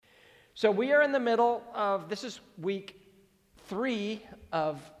So we are in the middle of, this is week 3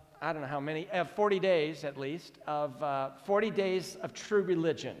 of, I don't know how many, 40 days at least, of 40 days of true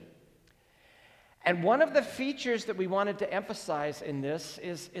religion. And one of the features that we wanted to emphasize in this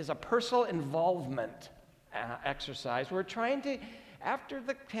is a personal involvement exercise. We're trying to, after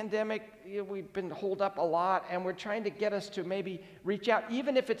the pandemic, we've been holed up a lot, and we're trying to get us to maybe reach out,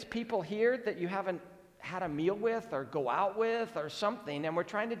 even if it's people here that you haven't had a meal with or go out with or something, and we're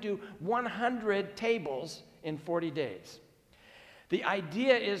trying to do 100 tables in 40 days. The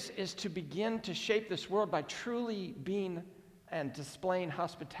idea is to begin to shape this world by truly being and displaying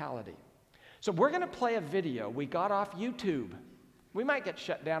hospitality. So we're going to play a video we got off YouTube. We might get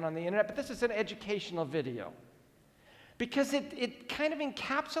shut down on the internet, but this is an educational video because it kind of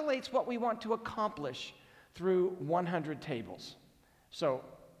encapsulates what we want to accomplish through 100 tables. So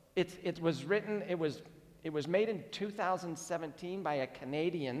it was made in 2017 by a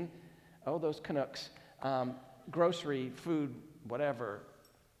Canadian, those Canucks, grocery, food, whatever.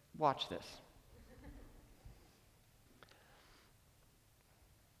 Watch this.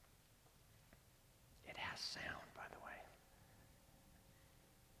 It has sound, by the way.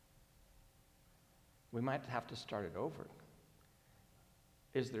 We might have to start it over.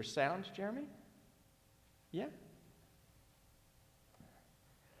 Is there sound, Jeremy? Yeah?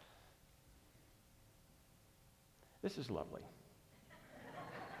 This is lovely.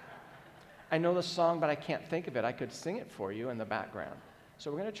 I know the song, but I can't think of it. I could sing it for you in the background. So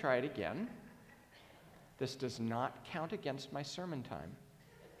we're going to try it again. This does not count against my sermon time.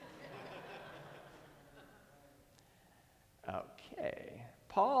 Okay.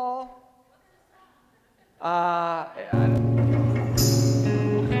 Paul.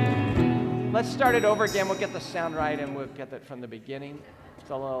 Let's start it over again. We'll get the sound right, and we'll get it from the beginning. It's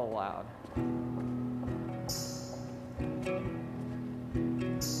a little loud.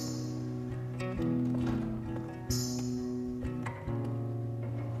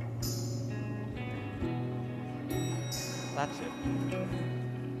 That's it.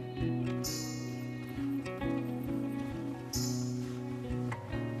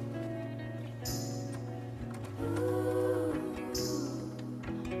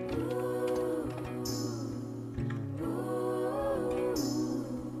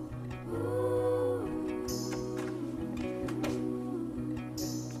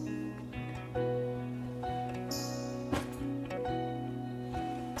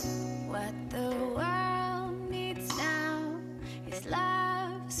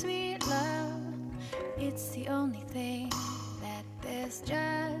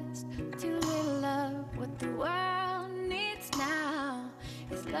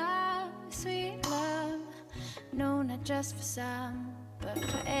 Just for some, but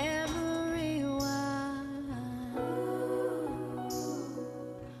for everyone.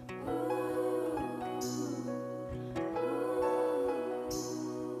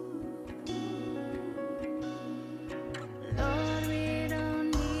 Lord, we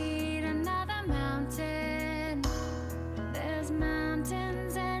don't need another mountain. There's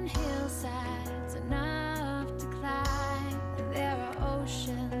mountains and hillsides enough to climb. There are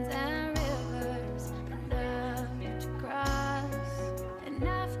oceans and rivers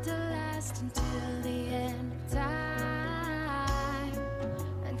enough to last until the end of time,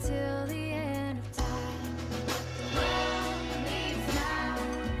 until the end of time. The world needs now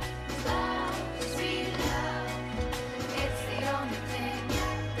love, sweet love. It's the only thing.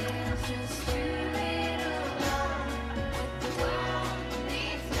 There's just too little love. What the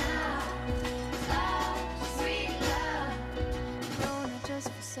world needs now love, sweet love. No, not just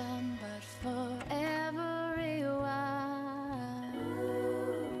for some, but for everyone.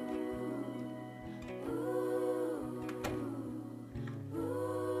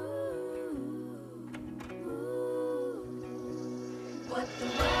 What the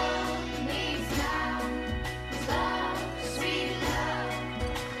world needs now is love, sweet love.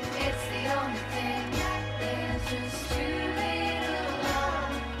 It's the only thing. There's just too little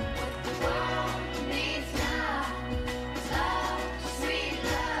love. What the world needs now is love, sweet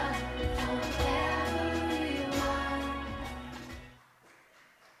love for everyone.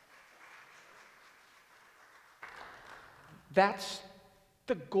 That's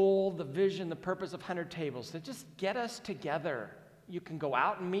the goal, the vision, the purpose of 100 Tables, to just get us together. You can go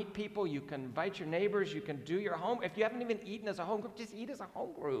out and meet people. You can invite your neighbors. You can do your home. If you haven't even eaten as a home group, just eat as a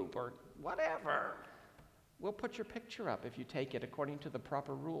home group or whatever. We'll put your picture up if you take it according to the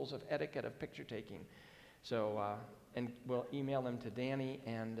proper rules of etiquette of picture taking. So, and we'll email them to Danny,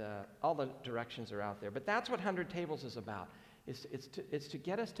 and all the directions are out there. But that's what 100 Tables is about. It's to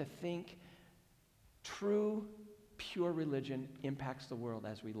get us to think true pure religion impacts the world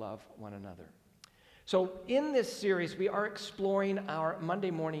as we love one another. So in this series, we are exploring our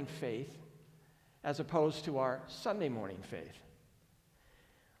Monday morning faith as opposed to our Sunday morning faith.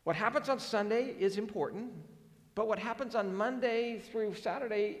 What happens on Sunday is important, but what happens on Monday through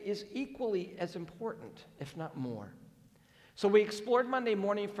Saturday is equally as important, if not more. So we explored Monday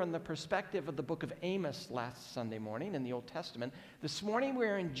morning from the perspective of the book of Amos last Sunday morning in the Old Testament. This morning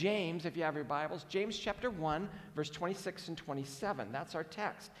we're in James, if you have your Bibles, James chapter 1, verse 26 and 27. That's our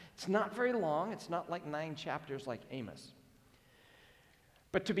text. It's not very long. It's not like 9 chapters like Amos.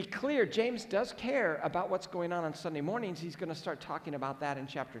 But to be clear, James does care about what's going on Sunday mornings. He's going to start talking about that in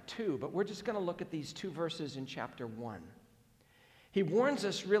chapter 2, but we're just going to look at these 2 verses in chapter 1. He warns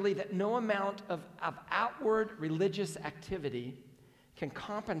us really that no amount of outward religious activity can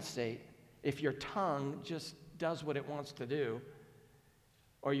compensate if your tongue just does what it wants to do,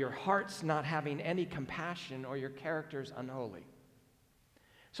 or your heart's not having any compassion, or your character's unholy.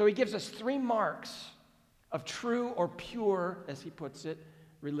 So he gives us 3 marks of true or pure, as he puts it,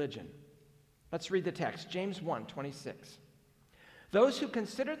 religion. Let's read the text, James 1:26. Those who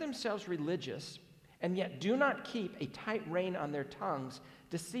consider themselves religious and yet do not keep a tight rein on their tongues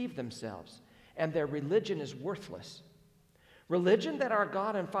deceive themselves, and their religion is worthless. Religion that our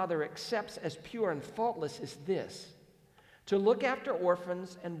God and Father accepts as pure and faultless is this: to look after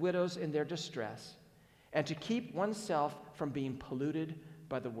orphans and widows in their distress, and to keep oneself from being polluted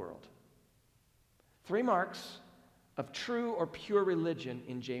by the world. 3 marks of true or pure religion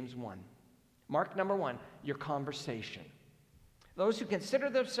in James 1. Mark number 1, your conversation. Those who consider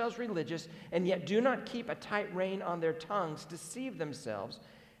themselves religious and yet do not keep a tight rein on their tongues deceive themselves,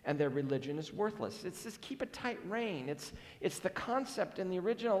 and their religion is worthless. It's this keep a tight rein. It's the concept in the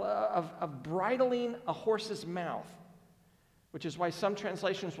original of bridling a horse's mouth, which is why some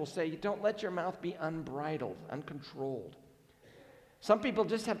translations will say, don't let your mouth be unbridled, uncontrolled. Some people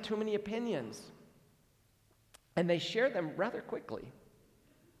just have too many opinions, and they share them rather quickly.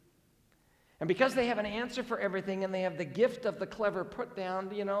 And because they have an answer for everything and they have the gift of the clever put down,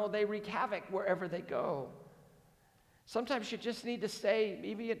 they wreak havoc wherever they go. Sometimes you just need to say,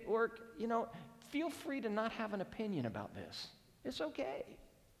 maybe at work, feel free to not have an opinion about this. It's okay.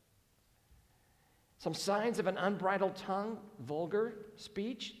 Some signs of an unbridled tongue: vulgar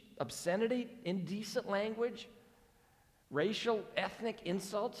speech, obscenity, indecent language, racial, ethnic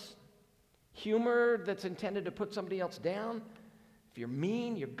insults, humor that's intended to put somebody else down. If you're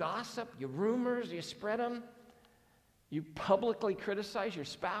mean, you gossip, you rumors, you spread them. You publicly criticize your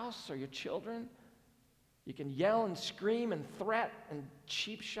spouse or your children. You can yell and scream and threat and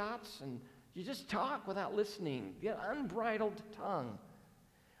cheap shots, and you just talk without listening. The unbridled tongue.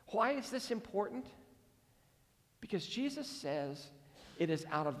 Why is this important? Because Jesus says it is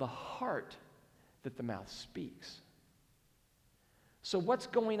out of the heart that the mouth speaks. So what's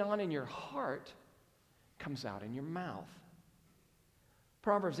going on in your heart comes out in your mouth.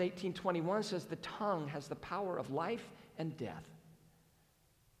 Proverbs 18:21 says the tongue has the power of life and death.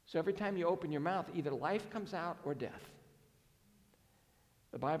 So every time you open your mouth, either life comes out or death.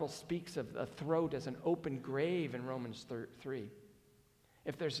 The Bible speaks of the throat as an open grave in Romans 3.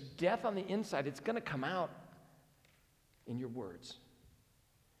 If there's death on the inside, it's going to come out in your words.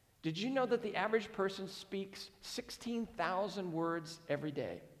 Did you know that the average person speaks 16,000 words every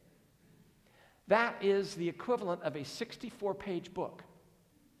day? That is the equivalent of a 64-page book.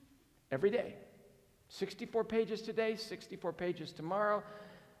 Every day. 64 pages today, 64 pages tomorrow.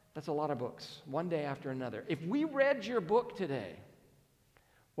 That's a lot of books, one day after another. If we read your book today,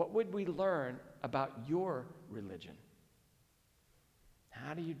 what would we learn about your religion?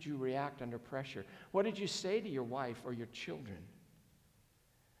 How did you react under pressure? What did you say to your wife or your children?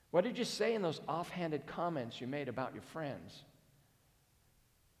 What did you say in those offhanded comments you made about your friends?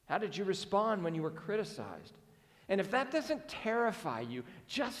 How did you respond when you were criticized? And if that doesn't terrify you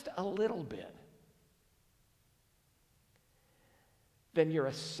just a little bit, then you're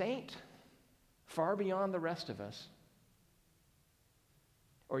a saint far beyond the rest of us,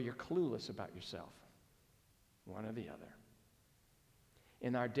 or you're clueless about yourself, one or the other.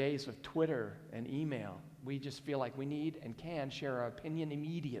 In our days of Twitter and email, we just feel like we need and can share our opinion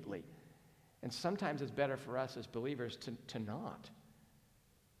immediately. And sometimes it's better for us as believers to not.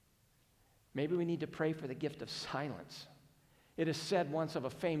 Maybe we need to pray for the gift of silence. It is said once of a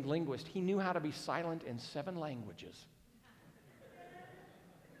famed linguist, he knew how to be silent in 7 languages.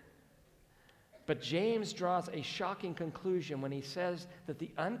 But James draws a shocking conclusion when he says that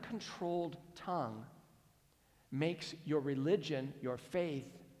the uncontrolled tongue makes your religion, your faith,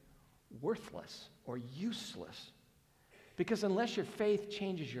 worthless or useless. Because unless your faith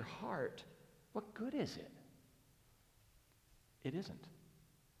changes your heart, what good is it? It isn't.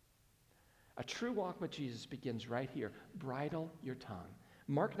 A true walk with Jesus begins right here. Bridle your tongue.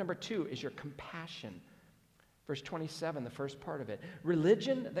 Mark number 2 is your compassion. Verse 27, the first part of it.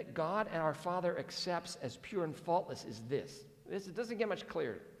 Religion that God and our Father accepts as pure and faultless is this. It doesn't get much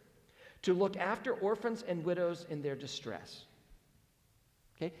clearer. To look after orphans and widows in their distress.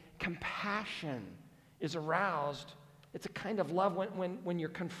 Okay? Compassion is aroused. It's a kind of love when you're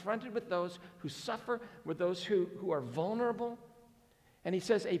confronted with those who suffer, with those who are vulnerable. And he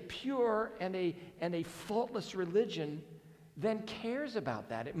says a pure and a faultless religion then cares about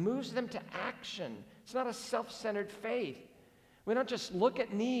that. It moves them to action. It's not a self-centered faith. We don't just look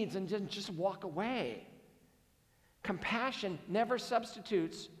at needs and just walk away. Compassion never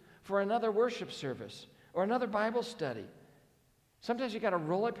substitutes for another worship service or another Bible study. Sometimes you got to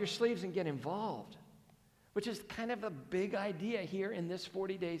roll up your sleeves and get involved, which is kind of a big idea here in this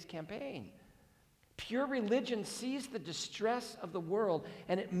 40 days campaign. Pure religion sees the distress of the world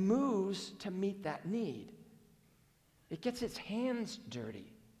and it moves to meet that need. It gets its hands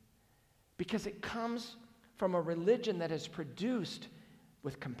dirty because it comes from a religion that is produced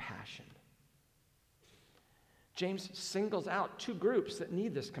with compassion. James singles out 2 groups that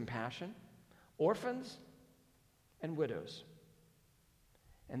need this compassion: orphans and widows.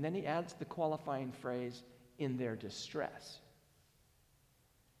 And then he adds the qualifying phrase, in their distress.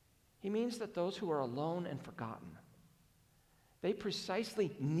 He means that those who are alone and forgotten, they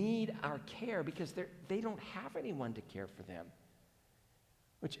precisely need our care because they don't have anyone to care for them,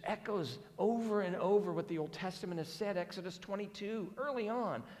 which echoes over and over what the Old Testament has said. Exodus 22, early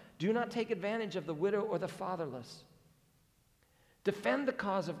on, do not take advantage of the widow or the fatherless. Defend the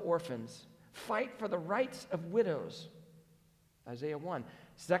cause of orphans. Fight for the rights of widows. Isaiah 1.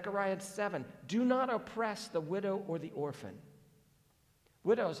 Zechariah 7, do not oppress the widow or the orphan.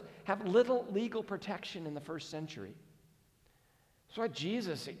 Widows have little legal protection in the first century. That's why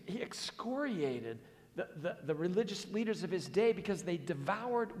Jesus, he excoriated the religious leaders of his day because they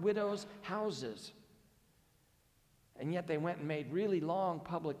devoured widows' houses. And yet they went and made really long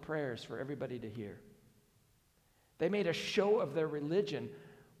public prayers for everybody to hear. They made a show of their religion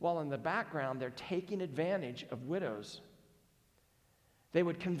while in the background they're taking advantage of widows. They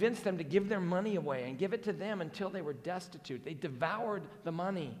would convince them to give their money away and give it to them until they were destitute. They devoured the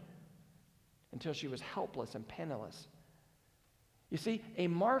money until she was helpless and penniless. You see, a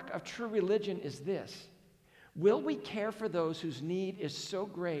mark of true religion is this: will we care for those whose need is so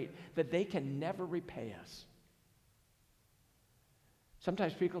great that they can never repay us?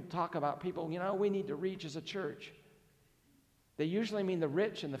 Sometimes people talk about people, we need to reach as a church. They usually mean the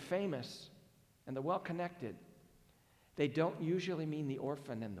rich and the famous and the well-connected. They don't usually mean the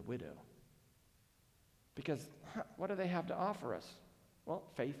orphan and the widow. Because what do they have to offer us? Well,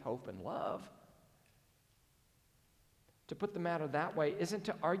 faith, hope, and love. To put the matter that way isn't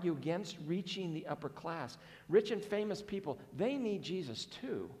to argue against reaching the upper class. Rich and famous people, they need Jesus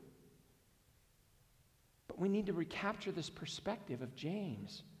too. But we need to recapture this perspective of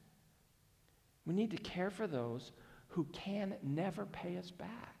James. We need to care for those who can never pay us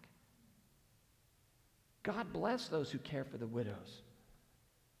back. God bless those who care for the widows.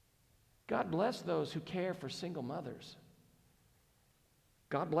 God bless those who care for single mothers.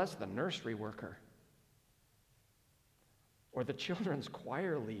 God bless the nursery worker or the children's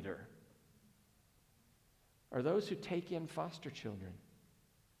choir leader or those who take in foster children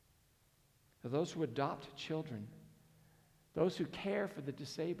or those who adopt children, those who care for the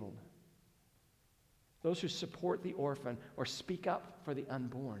disabled, those who support the orphan or speak up for the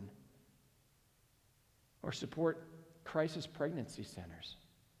unborn, or support crisis pregnancy centers.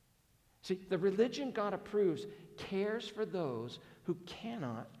 See, the religion God approves cares for those who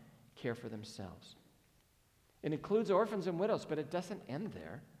cannot care for themselves. It includes orphans and widows, but it doesn't end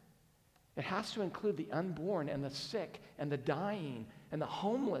there. It has to include the unborn and the sick and the dying and the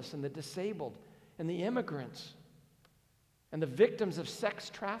homeless and the disabled and the immigrants and the victims of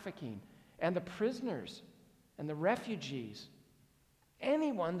sex trafficking and the prisoners and the refugees.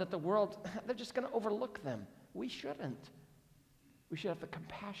 Anyone that the world, they're just going to overlook them. We shouldn't. We should have the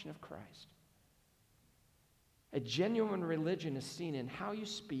compassion of Christ. A genuine religion is seen in how you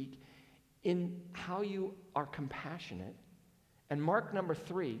speak, in how you are compassionate. And mark number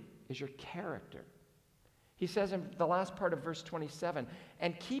 3 is your character. He says in the last part of verse 27,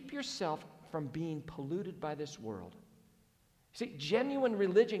 and keep yourself from being polluted by this world. See, genuine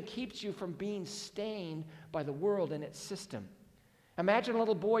religion keeps you from being stained by the world and its system. Imagine a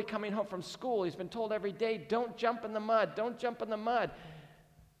little boy coming home from school. He's been told every day, don't jump in the mud, don't jump in the mud.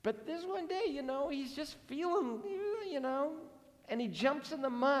 But this one day, he's just feeling, and he jumps in the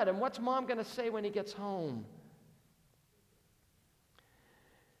mud. And what's mom going to say when he gets home?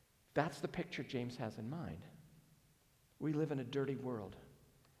 That's the picture James has in mind. We live in a dirty world.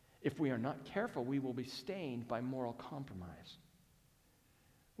 If we are not careful, we will be stained by moral compromise.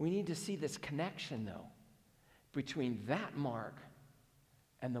 We need to see this connection, though, between that mark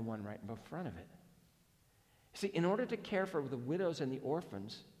and the one right in front of it. See, in order to care for the widows and the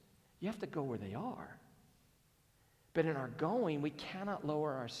orphans, you have to go where they are. But in our going, we cannot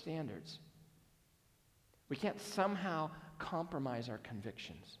lower our standards. We can't somehow compromise our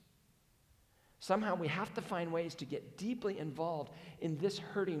convictions. Somehow we have to find ways to get deeply involved in this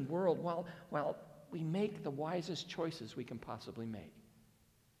hurting world while we make the wisest choices we can possibly make.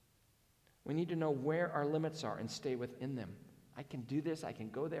 We need to know where our limits are and stay within them. I can do this, I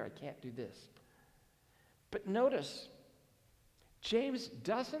can go there, I can't do this. But notice, James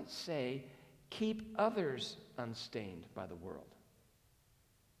doesn't say keep others unstained by the world,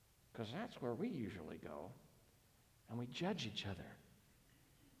 because that's where we usually go, and we judge each other.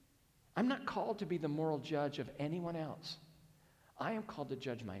 I'm not called to be the moral judge of anyone else. I am called to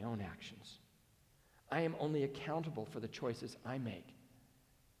judge my own actions. I am only accountable for the choices I make.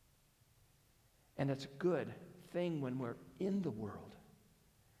 And it's a good thing when we're in the world.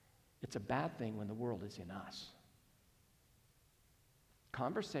 It's a bad thing when the world is in us.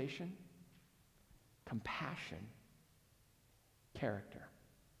 Conversation, compassion, character.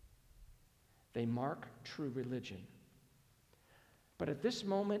 They mark true religion. But at this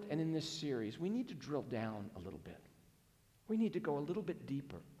moment and in this series, we need to drill down a little bit. We need to go a little bit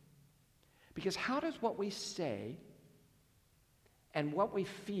deeper. Because how does what we say and what we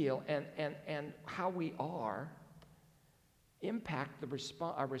feel and how we are impact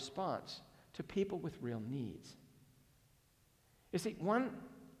our response to people with real needs? You see,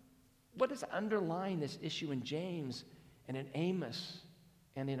 what is underlying this issue in James and in Amos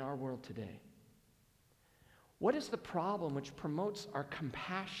and in our world today? What is the problem which promotes our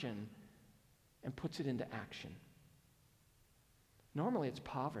compassion and puts it into action? Normally it's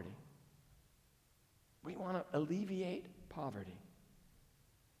poverty. We want to alleviate poverty.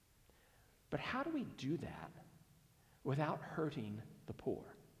 But how do we do that without hurting the poor?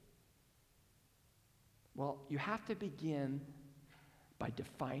 Well, you have to begin by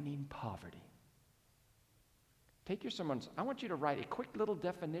defining poverty. Take your sermons. I want you to write a quick little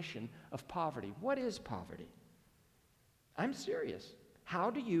definition of poverty. What is poverty? I'm serious. How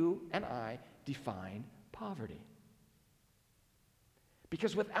do you and I define poverty?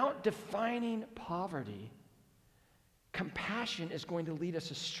 Because without defining poverty, compassion is going to lead us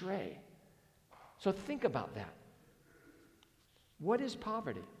astray. So think about that. What is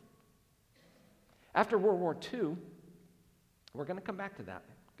poverty? After World War II, we're going to come back to that.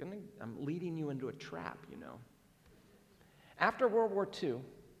 I'm leading you into a trap, you know. After World War II,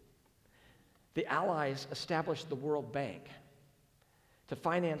 the Allies established the World Bank to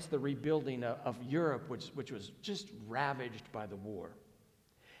finance the rebuilding of Europe, which was just ravaged by the war.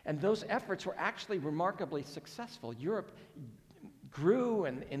 And those efforts were actually remarkably successful. Europe grew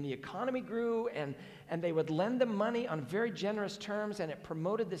and the economy grew, and they would lend them money on very generous terms, and it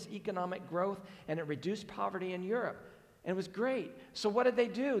promoted this economic growth, and it reduced poverty in Europe. And it was great. So what did they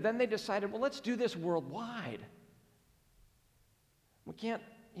do? Then they decided, well, let's do this worldwide. We can't,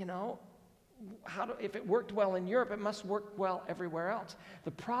 if it worked well in Europe, it must work well everywhere else.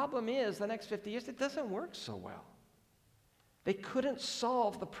 The problem is, the next 50 years, it doesn't work so well. They couldn't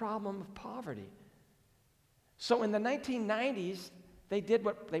solve the problem of poverty. So in the 1990s, they did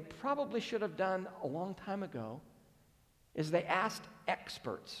what they probably should have done a long time ago, is they asked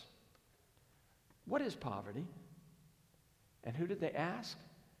experts, what is poverty? And who did they ask?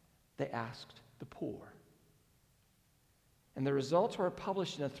 They asked the poor. And the results were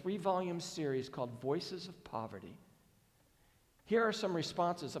published in a 3-volume series called Voices of Poverty. Here are some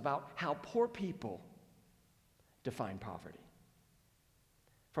responses about how poor people define poverty.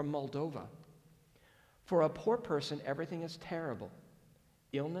 From Moldova, for a poor person, everything is terrible.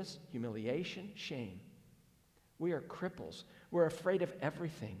 Illness, humiliation, shame. We are cripples. We're afraid of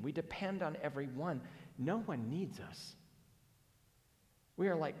everything. We depend on everyone. No one needs us. We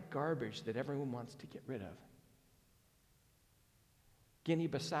are like garbage that everyone wants to get rid of.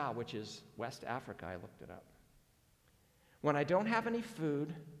 Guinea-Bissau, which is West Africa, I looked it up. When I don't have any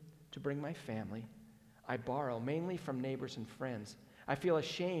food to bring my family, I borrow mainly from neighbors and friends. I feel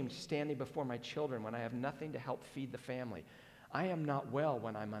ashamed standing before my children when I have nothing to help feed the family. I am not well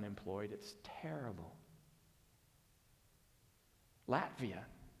when I'm unemployed. It's terrible. Latvia.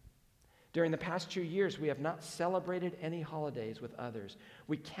 During the past 2 years, we have not celebrated any holidays with others.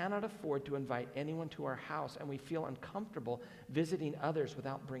 We cannot afford to invite anyone to our house, and we feel uncomfortable visiting others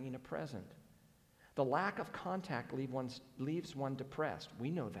without bringing a present. The lack of contact leaves one depressed.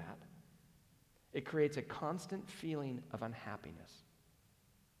 We know that. It creates a constant feeling of unhappiness.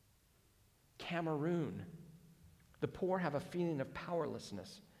 Cameroon, the poor have a feeling of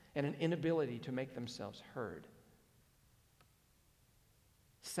powerlessness and an inability to make themselves heard.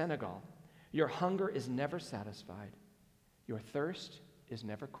 Senegal, your hunger is never satisfied. Your thirst is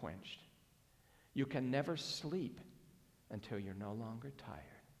never quenched. You can never sleep until you're no longer tired.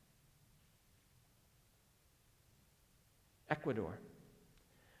 Ecuador,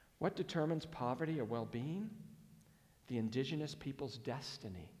 what determines poverty or well-being? The indigenous people's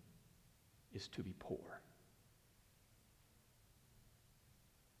destiny is to be poor.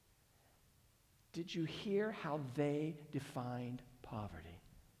 Did you hear how they defined poverty?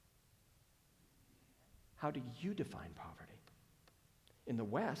 How do you define poverty? In the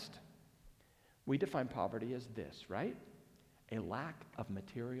West, we define poverty as this, right? A lack of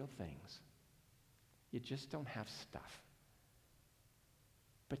material things. You just don't have stuff.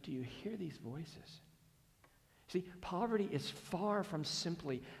 But do you hear these voices? See, poverty is far from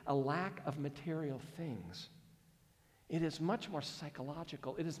simply a lack of material things. It is much more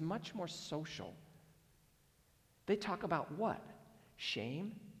psychological. It is much more social. They talk about what?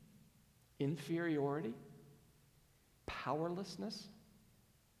 Shame, inferiority, powerlessness,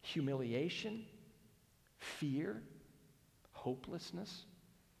 humiliation, fear, hopelessness,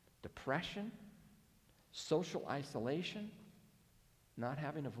 depression, social isolation, not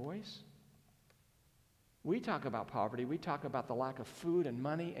having a voice. We talk about poverty. We talk about the lack of food and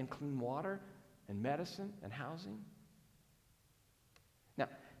money and clean water and medicine and housing. Now,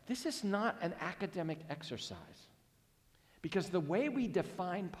 this is not an academic exercise because the way we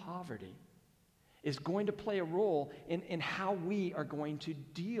define poverty is going to play a role in how we are going to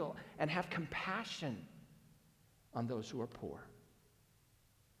deal and have compassion on those who are poor.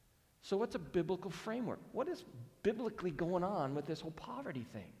 So what's a biblical framework? What is biblically going on with this whole poverty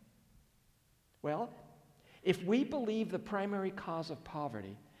thing? Well, if we believe the primary cause of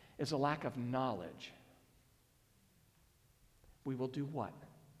poverty is a lack of knowledge, we will do what?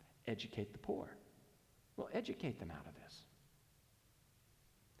 Educate the poor. We'll educate them out of this.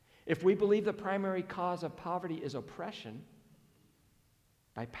 If we believe the primary cause of poverty is oppression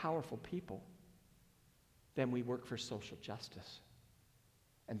by powerful people, then we work for social justice.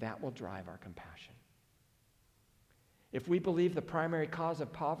 And that will drive our compassion. If we believe the primary cause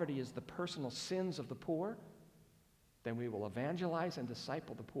of poverty is the personal sins of the poor, then we will evangelize and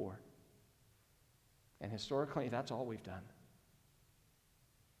disciple the poor. And historically, that's all we've done.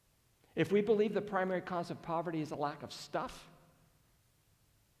 If we believe the primary cause of poverty is a lack of stuff,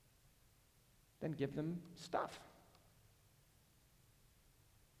 then give them stuff.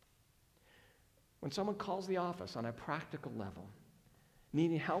 When someone calls the office on a practical level,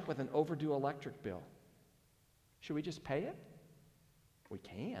 needing help with an overdue electric bill, should we just pay it? We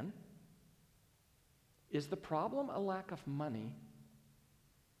can. Is the problem a lack of money,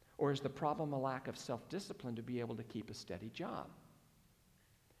 or is the problem a lack of self-discipline to be able to keep a steady job?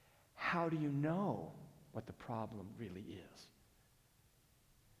 How do you know what the problem really is?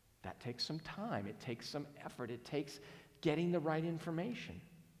 That takes some time. It takes some effort. It takes getting the right information.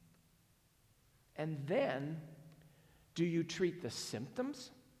 And then, do you treat the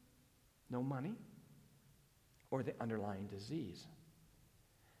symptoms, no money, or the underlying disease?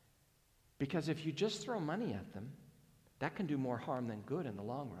 Because if you just throw money at them, that can do more harm than good in the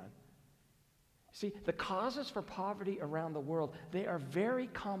long run. See, the causes for poverty around the world, they are very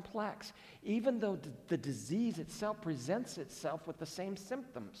complex, even though the disease itself presents itself with the same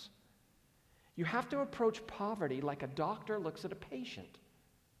symptoms. You have to approach poverty like a doctor looks at a patient.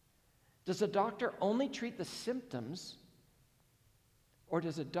 Does a doctor only treat the symptoms, or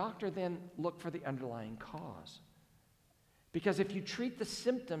does a doctor then look for the underlying cause? Because if you treat the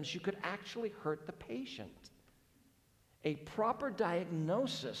symptoms, you could actually hurt the patient. A proper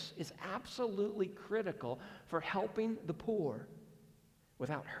diagnosis is absolutely critical for helping the poor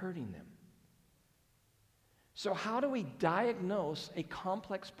without hurting them. So how do we diagnose a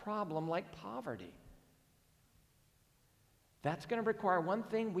complex problem like poverty? That's going to require one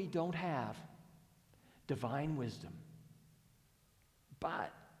thing we don't have: divine wisdom.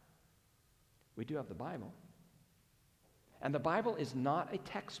 But we do have the Bible. And the Bible is not a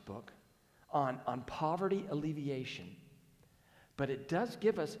textbook on poverty alleviation, but it does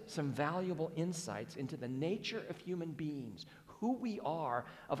give us some valuable insights into the nature of human beings, who we are,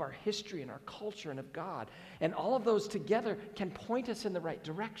 of our history and our culture and of God. And all of those together can point us in the right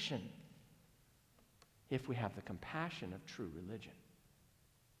direction if we have the compassion of true religion.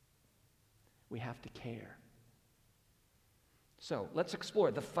 We have to care. So let's explore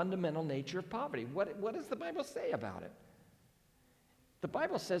the fundamental nature of poverty. What does the Bible say about it? The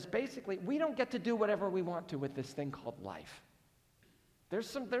Bible says basically we don't get to do whatever we want to with this thing called life. There's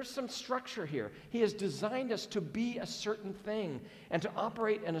some structure here. He has designed us to be a certain thing and to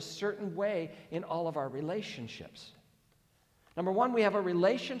operate in a certain way in all of our relationships. Number one, we have a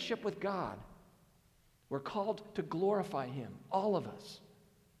relationship with God. We're called to glorify Him, all of us.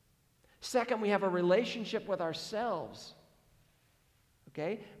 Second, we have a relationship with ourselves.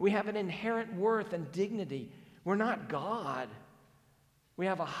 Okay? We have an inherent worth and dignity. We're not God. We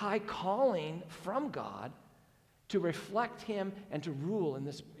have a high calling from God to reflect Him and to rule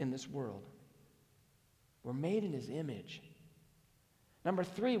in this world. We're made in His image. Number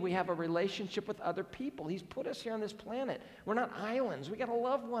three, we have a relationship with other people. He's put us here on this planet. We're not islands. We got to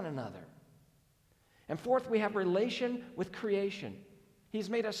love one another. And fourth, we have relation with creation. He's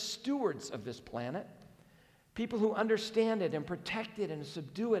made us stewards of this planet, people who understand it and protect it and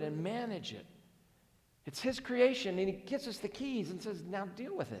subdue it and manage it. It's His creation, and He gives us the keys and says, now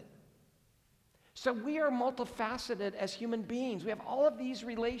deal with it. So we are multifaceted as human beings. We have all of these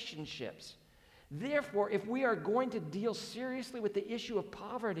relationships. Therefore, if we are going to deal seriously with the issue of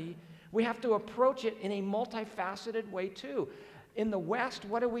poverty, we have to approach it in a multifaceted way too. In the West,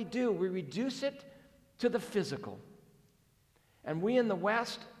 what do? We reduce it to the physical. And we in the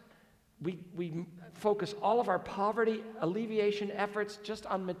West, we focus all of our poverty alleviation efforts just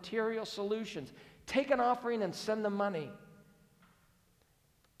on material solutions. Take an offering and send the money.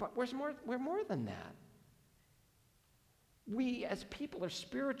 But we're more than that. We as people are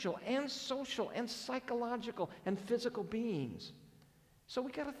spiritual and social and psychological and physical beings. So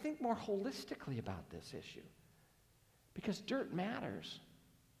we got to think more holistically about this issue. Because dirt matters.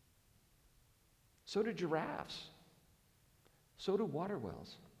 So do giraffes. So do water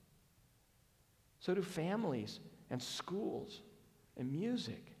wells. So do families and schools and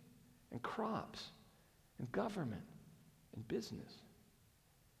music and crops and government and business.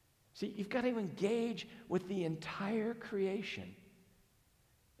 See, you've got to engage with the entire creation,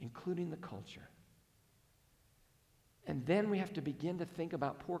 including the culture. And then we have to begin to think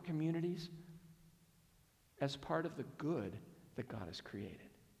about poor communities as part of the good that God has created.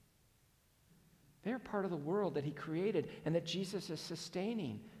 They're part of the world that He created and that Jesus is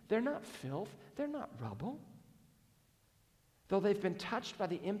sustaining. They're not filth. They're not rubble. Though they've been touched by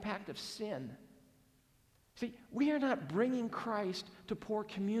the impact of sin. See, we are not bringing Christ to poor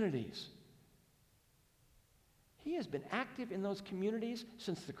communities. He has been active in those communities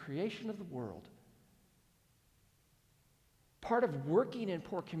since the creation of the world. Part of working in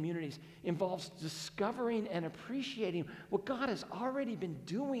poor communities involves discovering and appreciating what God has already been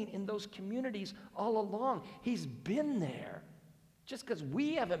doing in those communities all along. He's been there. Just because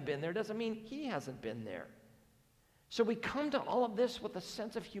we haven't been there doesn't mean He hasn't been there. So we come to all of this with a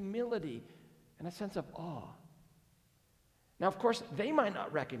sense of humility and a sense of awe. Now, of course, they might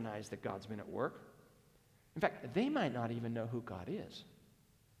not recognize that God's been at work. In fact, they might not even know who God is.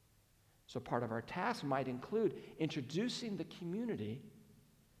 So part of our task might include introducing the community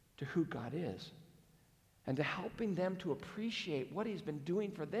to who God is and to helping them to appreciate what He's been doing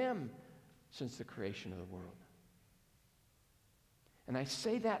for them since the creation of the world. And I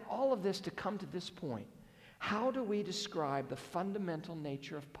say that all of this to come to this point. How do we describe the fundamental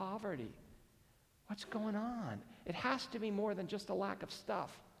nature of poverty? What's going on? It has to be more than just a lack of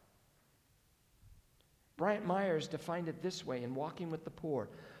stuff. Bryant Myers defined it this way in Walking with the Poor.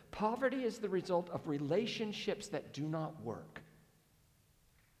 Poverty is the result of relationships that do not work,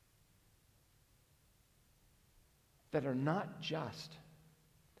 that are not just,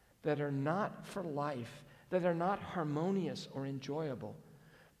 that are not for life, that are not harmonious or enjoyable.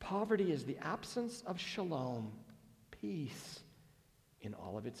 Poverty is the absence of shalom, peace, in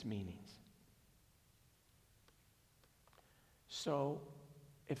all of its meanings. So,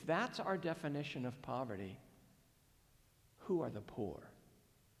 if that's our definition of poverty, who are the poor?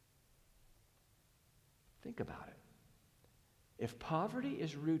 Think about it. If poverty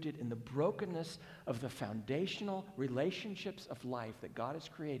is rooted in the brokenness of the foundational relationships of life that God has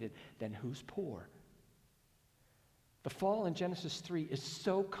created, then who's poor? The fall in Genesis 3 is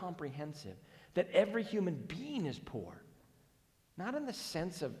so comprehensive that every human being is poor. Not in the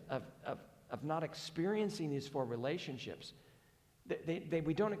sense of not experiencing these four relationships.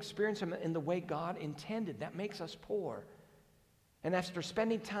 We don't experience them in the way God intended. That makes us poor. And after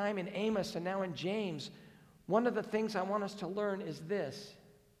spending time in Amos and now in James, one of the things I want us to learn is this.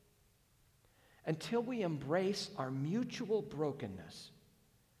 Until we embrace our mutual brokenness,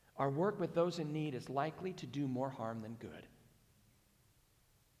 our work with those in need is likely to do more harm than good.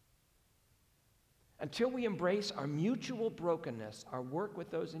 Until we embrace our mutual brokenness, our work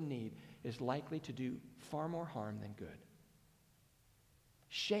with those in need is likely to do far more harm than good.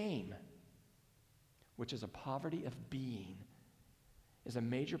 Shame, which is a poverty of being, is a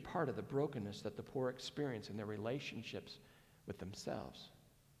major part of the brokenness that the poor experience in their relationships with themselves.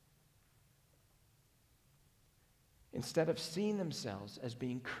 Instead of seeing themselves as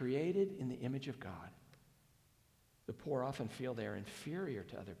being created in the image of God, the poor often feel they are inferior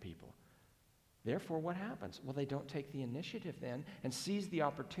to other people. Therefore, what happens? Well, they don't take the initiative then and seize the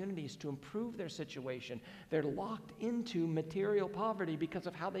opportunities to improve their situation. They're locked into material poverty because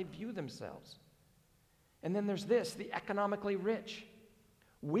of how they view themselves. And then there's this, the economically rich.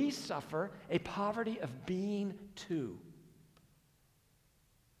 We suffer a poverty of being too.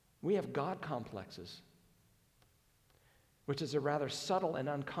 We have God complexes, which is a rather subtle and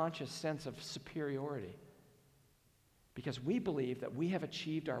unconscious sense of superiority, because we believe that we have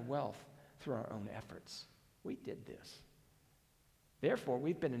achieved our wealth through our own efforts. We did this. Therefore,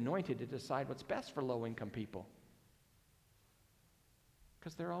 we've been anointed to decide what's best for low-income people,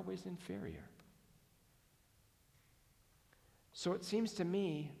 because they're always inferior. So it seems to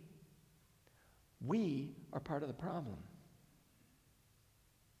me we are part of the problem.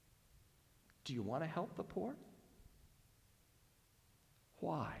 Do you want to help the poor?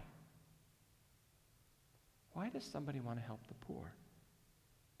 Why? Why does somebody want to help the poor?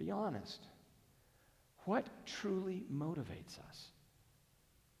 Be honest. What truly motivates us?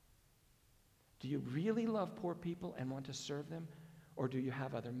 Do you really love poor people and want to serve them, or do you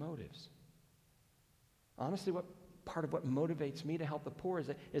have other motives? Honestly, part of what motivates me to help the poor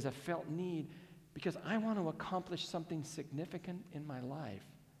is a felt need, because I want to accomplish something significant in my life.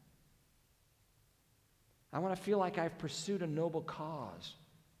 I want to feel like I've pursued a noble cause.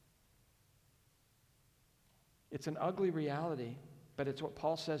 It's an ugly reality, but it's what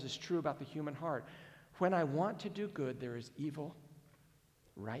Paul says is true about the human heart. When I want to do good, there is evil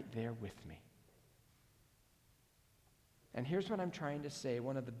right there with me. And here's what I'm trying to say.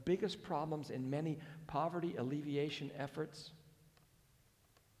 One of the biggest problems in many poverty alleviation efforts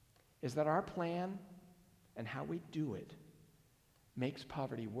is that our plan and how we do it makes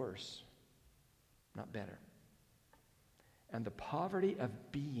poverty worse, not better. And the poverty of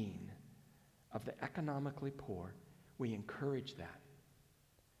being of the economically poor, we encourage that.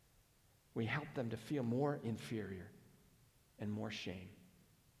 We help them to feel more inferior and more shame.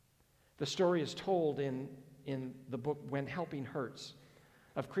 The story is told in the book When Helping Hurts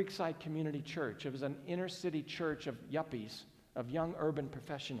of Creekside Community Church. It was an inner city church of yuppies, of young urban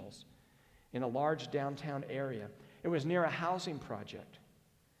professionals in a large downtown area. It was near a housing project.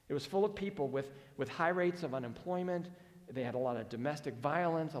 It was full of people with high rates of unemployment. They had a lot of domestic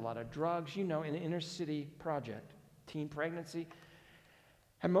violence, a lot of drugs, an inner city project, teen pregnancy.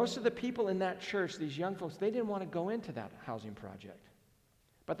 And most of the people in that church, these young folks, they didn't want to go into that housing project.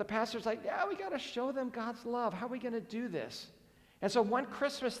 But the pastor's like, yeah, we got to show them God's love. How are we going to do this? And so one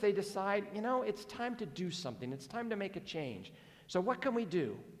Christmas they decide, it's time to do something. It's time to make a change. So what can we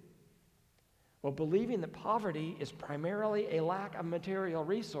do? Well, believing that poverty is primarily a lack of material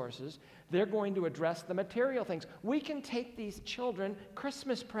resources, they're going to address the material things. We can take these children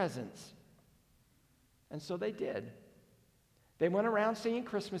Christmas presents. And so they did. They went around singing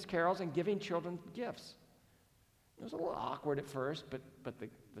Christmas carols and giving children gifts. It was a little awkward at first, but the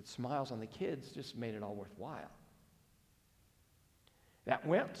smiles on the kids just made it all worthwhile. That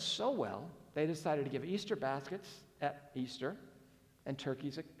went so well, they decided to give Easter baskets at Easter and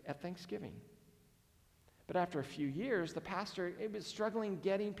turkeys at Thanksgiving. But after a few years, the pastor was struggling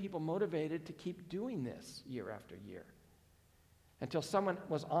getting people motivated to keep doing this year after year, until someone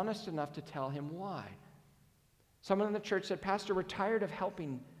was honest enough to tell him why. Someone in the church said, Pastor, we're tired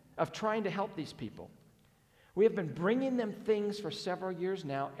of trying to help these people. We have been bringing them things for several years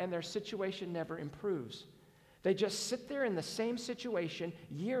now, and their situation never improves. They just sit there in the same situation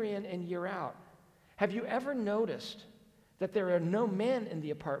year in and year out. Have you ever noticed that there are no men in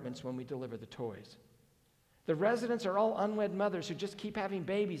the apartments when we deliver the toys? The residents are all unwed mothers who just keep having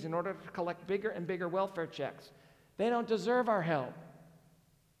babies in order to collect bigger and bigger welfare checks. They don't deserve our help.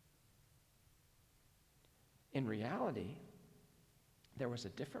 In reality, there was a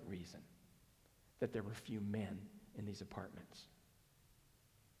different reason that there were few men in these apartments.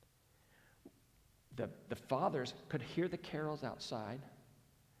 The fathers could hear the carols outside.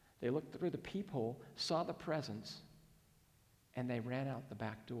 They looked through the peephole, saw the presents, and they ran out the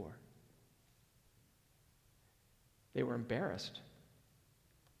back door. They were embarrassed.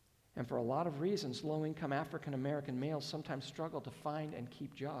 And for a lot of reasons, low-income African-American males sometimes struggle to find and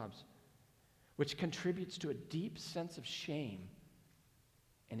keep jobs, which contributes to a deep sense of shame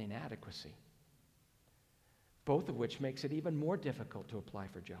and inadequacy. both of which makes it even more difficult to apply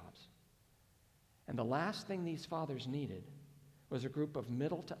for jobs. And the last thing these fathers needed was a group of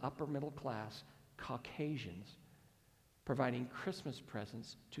middle to upper middle class Caucasians providing Christmas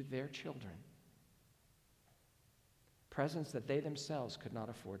presents to their children. Presents that they themselves could not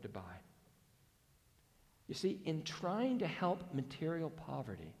afford to buy. You see, in trying to help material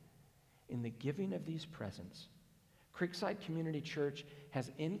poverty in the giving of these presents, Creekside Community Church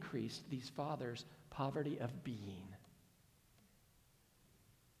has increased these fathers' poverty of being.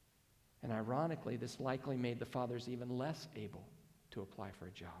 And ironically, this likely made the fathers even less able to apply for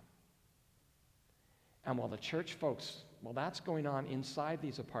a job. And while the church folks, while that's going on inside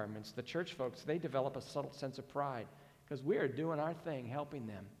these apartments, the church folks, they develop a subtle sense of pride because we are doing our thing, helping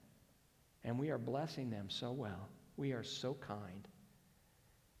them. And we are blessing them so well. We are so kind.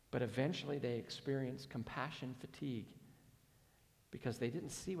 But eventually they experience compassion fatigue because they didn't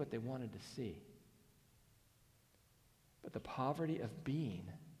see what they wanted to see. But the poverty of being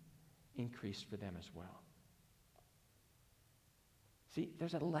increased for them as well. See,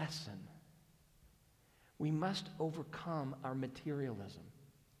 there's a lesson. We must overcome our materialism.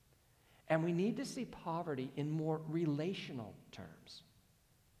 And we need to see poverty in more relational terms.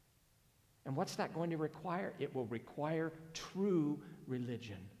 And what's that going to require? It will require true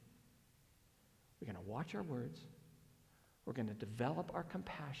religion. We're going to watch our words. We're going to develop our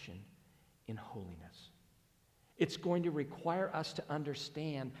compassion in holiness. It's going to require us to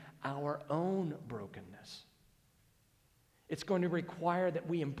understand our own brokenness. It's going to require that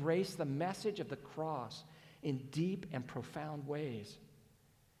we embrace the message of the cross in deep and profound ways.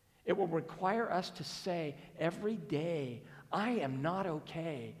 It will require us to say every day, I am not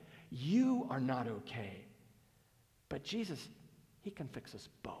okay. You are not okay. But Jesus, he can fix us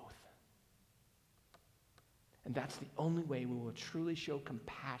both. And that's the only way we will truly show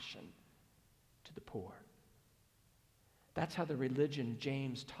compassion to the poor. That's how the religion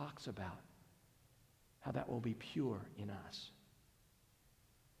James talks about, how that will be pure in us.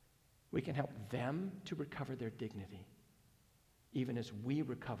 We can help them to recover their dignity, even as we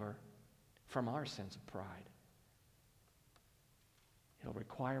recover from our sense of pride. It'll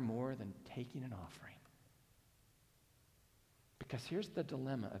require more than taking an offering. Because here's the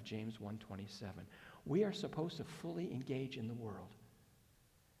dilemma of James 1:27. We are supposed to fully engage in the world.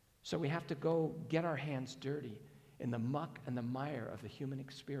 So we have to go get our hands dirty in the muck and the mire of the human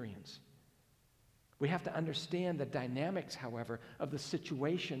experience. We have to understand the dynamics, however, of the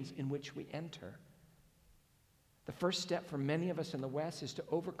situations in which we enter. The first step for many of us in the West is to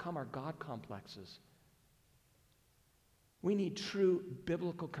overcome our God complexes. We need true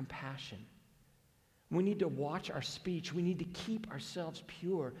biblical compassion. We need to watch our speech. We need to keep ourselves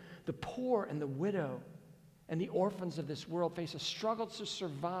pure. The poor and the widow and the orphans of this world face a struggle to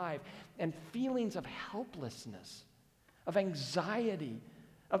survive and feelings of helplessness, of anxiety,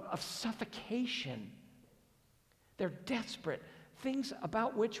 of suffocation. They're desperate, things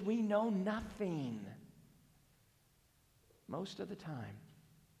about which we know nothing most of the time.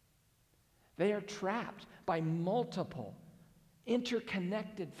 They are trapped by multiple,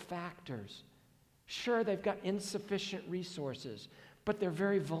 interconnected factors. Sure, they've got insufficient resources, but they're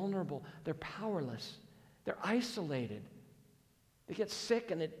very vulnerable. They're powerless. They're isolated. They get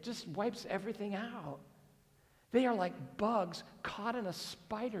sick and it just wipes everything out. They are like bugs caught in a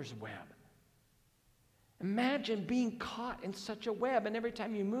spider's web. Imagine being caught in such a web, and every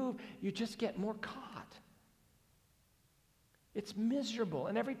time you move, you just get more caught. It's miserable,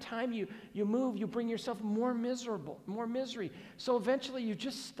 and every time you move, you bring yourself more misery. So eventually you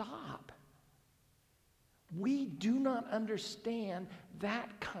just stop. We do not understand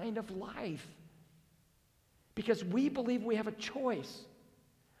that kind of life because we believe we have a choice.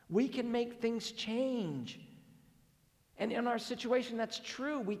 We can make things change. And in our situation, that's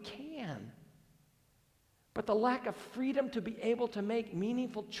true, we can. But the lack of freedom to be able to make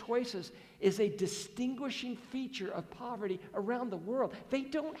meaningful choices is a distinguishing feature of poverty around the world. They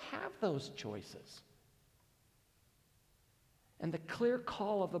don't have those choices. And the clear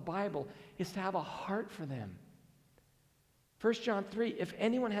call of the Bible is to have a heart for them. 1 John 3, if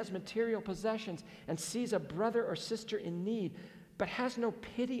anyone has material possessions and sees a brother or sister in need, but has no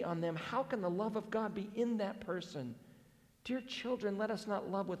pity on them, how can the love of God be in that person? Dear children, let us not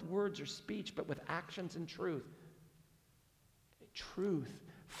love with words or speech, but with actions and truth. Truth.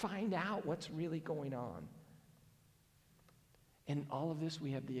 Find out what's really going on. In all of this,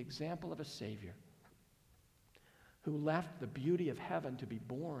 we have the example of a Savior who left the beauty of heaven to be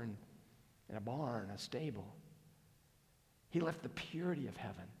born in a barn, a stable. He left the purity of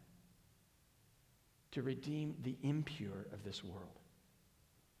heaven to redeem the impure of this world.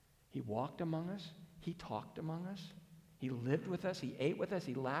 He walked among us. He talked among us. He lived with us. He ate with us.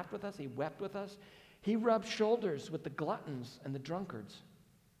 He laughed with us. He wept with us. He rubbed shoulders with the gluttons and the drunkards.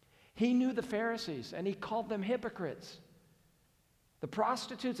 He knew the Pharisees, and he called them hypocrites. The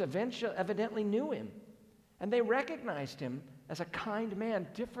prostitutes evidently knew him, and they recognized him as a kind man,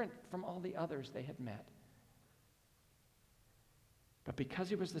 different from all the others they had met. But because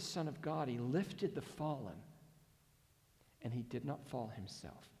he was the Son of God, he lifted the fallen, and he did not fall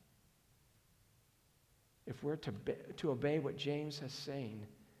himself. If we're to obey what James is saying,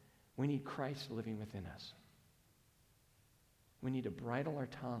 we need Christ living within us. We need to bridle our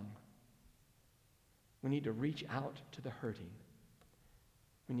tongue. We need to reach out to the hurting.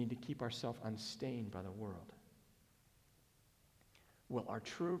 We need to keep ourselves unstained by the world. Will our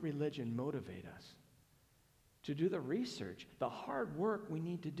true religion motivate us to do the research, the hard work we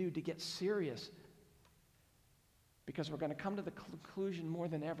need to do to get serious? Because we're going to come to the conclusion more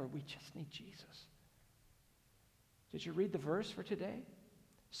than ever, we just need Jesus. Did you read the verse for today?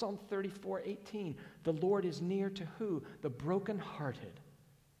 Psalm 34:18. The Lord is near to who? The brokenhearted,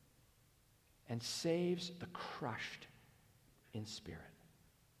 and saves the crushed in spirit.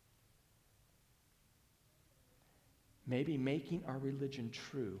 Maybe making our religion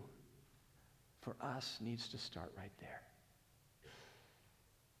true for us needs to start right there.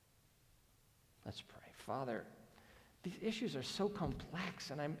 Let's pray. Father, these issues are so complex,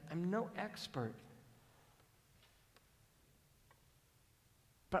 and I'm no expert.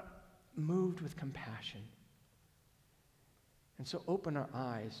 But moved with compassion. And so open our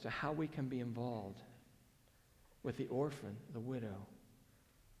eyes to how we can be involved with the orphan, the widow,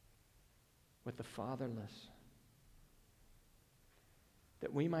 with the fatherless,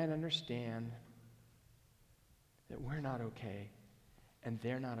 that we might understand that we're not okay and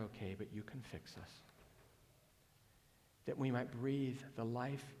they're not okay, but you can fix us. That we might breathe the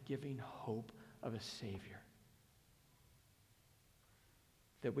life-giving hope of a Savior.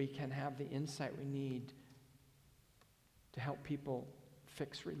 That we can have the insight we need to help people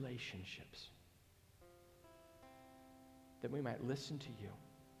fix relationships. That we might listen to you.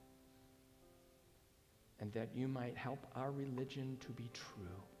 And that you might help our religion to be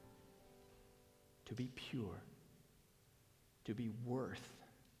true, to be pure, to be worth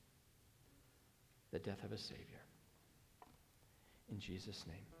the death of a Savior. In Jesus'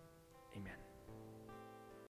 name, amen.